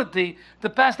responsibility to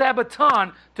pass that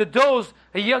baton to those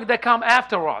young that come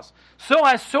after us. So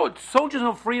as soldiers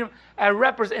of freedom and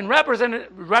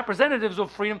representatives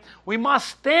of freedom, we must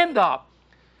stand up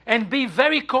and be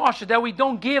very cautious that we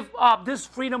don't give up this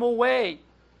freedom away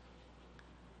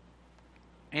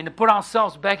and to put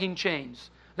ourselves back in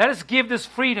chains. Let us give this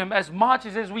freedom as much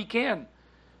as we can.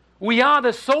 We are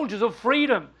the soldiers of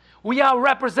freedom. We are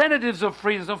representatives of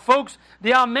freedom. So folks,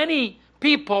 there are many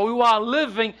people who are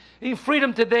living in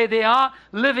freedom today. They are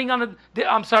living who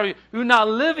are not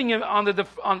living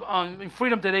in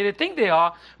freedom today. They think they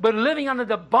are, but living under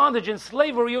the bondage and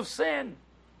slavery of sin.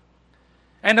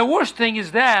 And the worst thing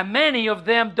is that many of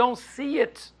them don't see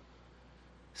it.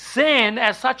 Sin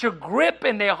has such a grip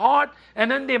in their heart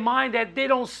and in their mind that they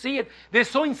don't see it. They're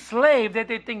so enslaved that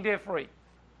they think they're free.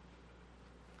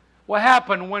 What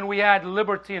happened when we had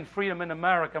liberty and freedom in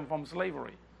America from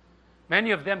slavery?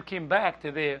 Many of them came back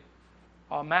to their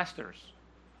masters.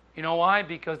 You know why?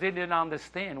 Because they didn't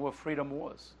understand what freedom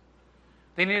was.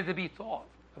 They needed to be taught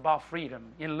about freedom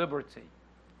and liberty.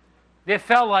 They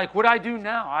felt like, what I do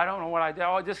now? I don't know what I do.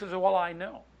 Oh, this is all I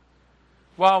know.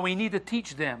 Well, we need to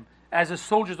teach them as the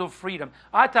soldiers of freedom.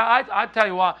 I tell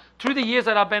you what, through the years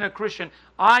that I've been a Christian,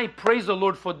 I praise the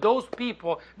Lord for those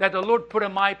people that the Lord put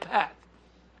in my path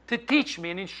to teach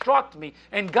me and instruct me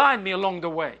and guide me along the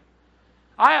way.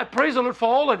 I praise the Lord for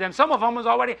all of them. Some of them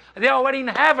they're already in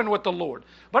heaven with the Lord.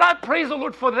 But I praise the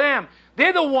Lord for them.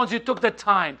 They're the ones who took the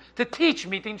time to teach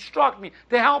me, to instruct me,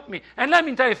 to help me. And let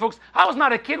me tell you, folks, I was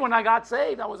not a kid when I got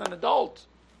saved. I was an adult.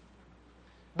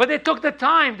 But they took the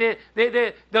time.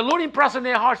 The Lord impressed in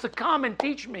their hearts to come and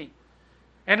teach me.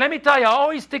 And let me tell you, I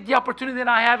always take the opportunity that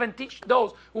I have and teach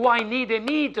those who I need. They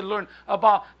need to learn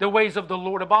about the ways of the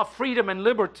Lord, about freedom and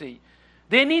liberty.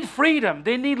 They need freedom.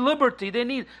 They need liberty. They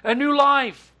need a new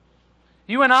life.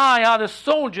 You and I are the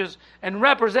soldiers and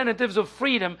representatives of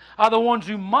freedom, are the ones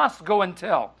who must go and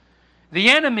tell. The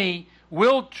enemy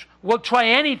will try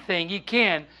anything he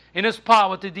can in his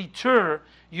power to deter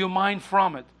your mind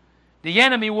from it. The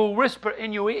enemy will whisper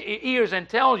in your ears and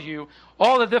tell you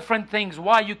all the different things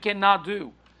why you cannot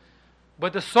do.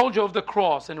 But the soldier of the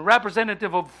cross and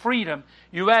representative of freedom,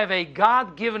 you have a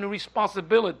God-given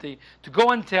responsibility to go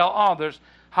and tell others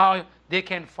how they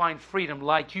can find freedom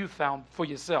like you found for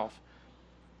yourself.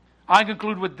 I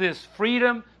conclude with this.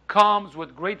 Freedom comes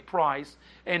with great price,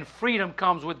 and freedom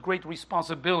comes with great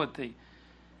responsibility.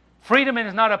 Freedom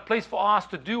is not a place for us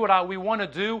to do what we want to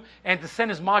do and to sin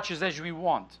as much as we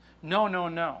want. No, no,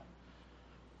 no.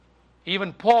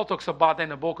 Even Paul talks about that in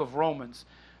the book of Romans.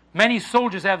 Many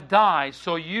soldiers have died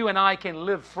so you and I can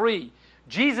live free.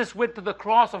 Jesus went to the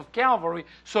cross of Calvary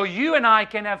so you and I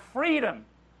can have freedom.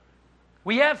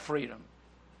 We have freedom.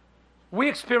 We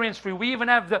experience freedom. We even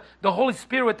have the Holy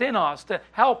Spirit in us to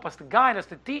help us, to guide us,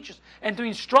 to teach us, and to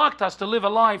instruct us to live a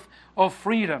life of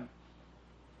freedom.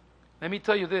 Let me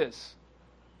tell you this.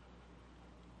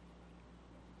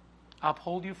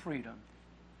 Uphold your freedom.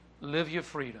 Live your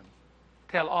freedom.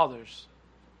 Tell others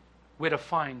where to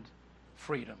find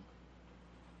freedom.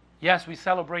 Yes, we're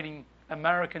celebrating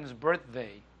Americans'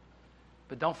 birthday,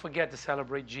 but don't forget to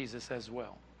celebrate Jesus as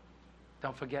well.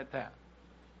 Don't forget that.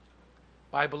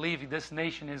 I believe this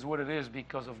nation is what it is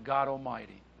because of God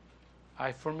Almighty.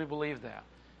 I firmly believe that.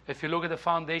 If you look at the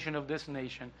foundation of this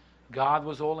nation, God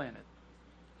was all in it,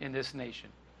 in this nation.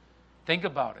 Think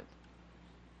about it.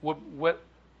 What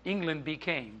England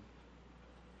became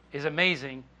is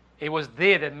amazing. It was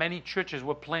there that many churches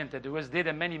were planted. It was there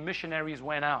that many missionaries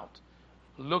went out.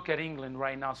 Look at England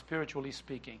right now, spiritually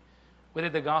speaking. Where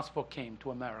did the gospel came?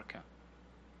 To America.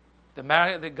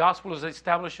 The gospel is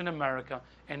established in America,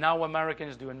 and now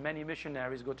Americans do, and many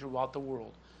missionaries go throughout the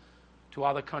world to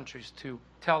other countries to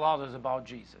tell others about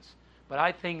Jesus. But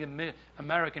I think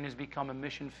America has become a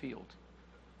mission field.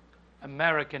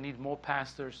 America needs more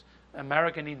pastors.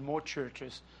 America needs more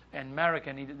churches. And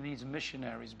America needs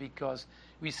missionaries because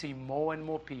we see more and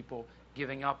more people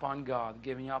giving up on God,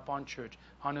 giving up on church,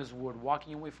 on His Word,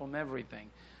 walking away from everything.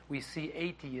 We see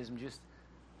atheism just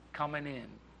coming in.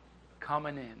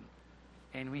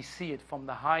 And we see it from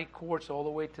the high courts all the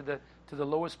way to the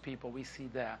lowest people. We see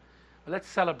that. But let's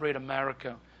celebrate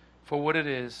America for what it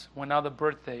is. Another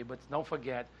birthday, but don't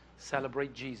forget,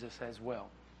 celebrate Jesus as well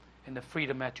and the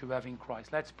freedom that you have in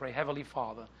Christ. Let's pray. Heavenly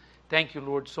Father, thank you,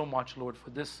 Lord, so much, Lord, for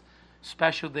this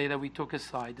special day that we took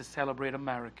aside to celebrate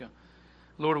America.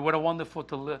 Lord, what a wonderful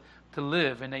to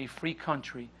live in a free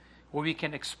country where we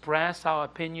can express our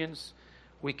opinions,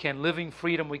 we can live in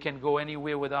freedom, we can go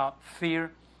anywhere without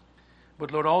fear.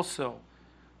 But Lord, also,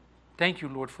 thank you,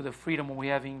 Lord, for the freedom we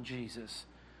have in Jesus.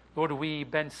 Lord,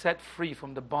 we've been set free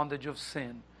from the bondage of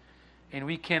sin, and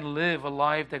we can live a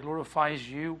life that glorifies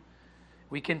you.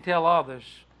 We can tell others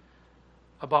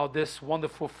about this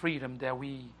wonderful freedom that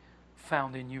we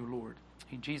found in you, Lord.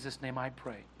 In Jesus' name I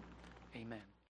pray. Amen.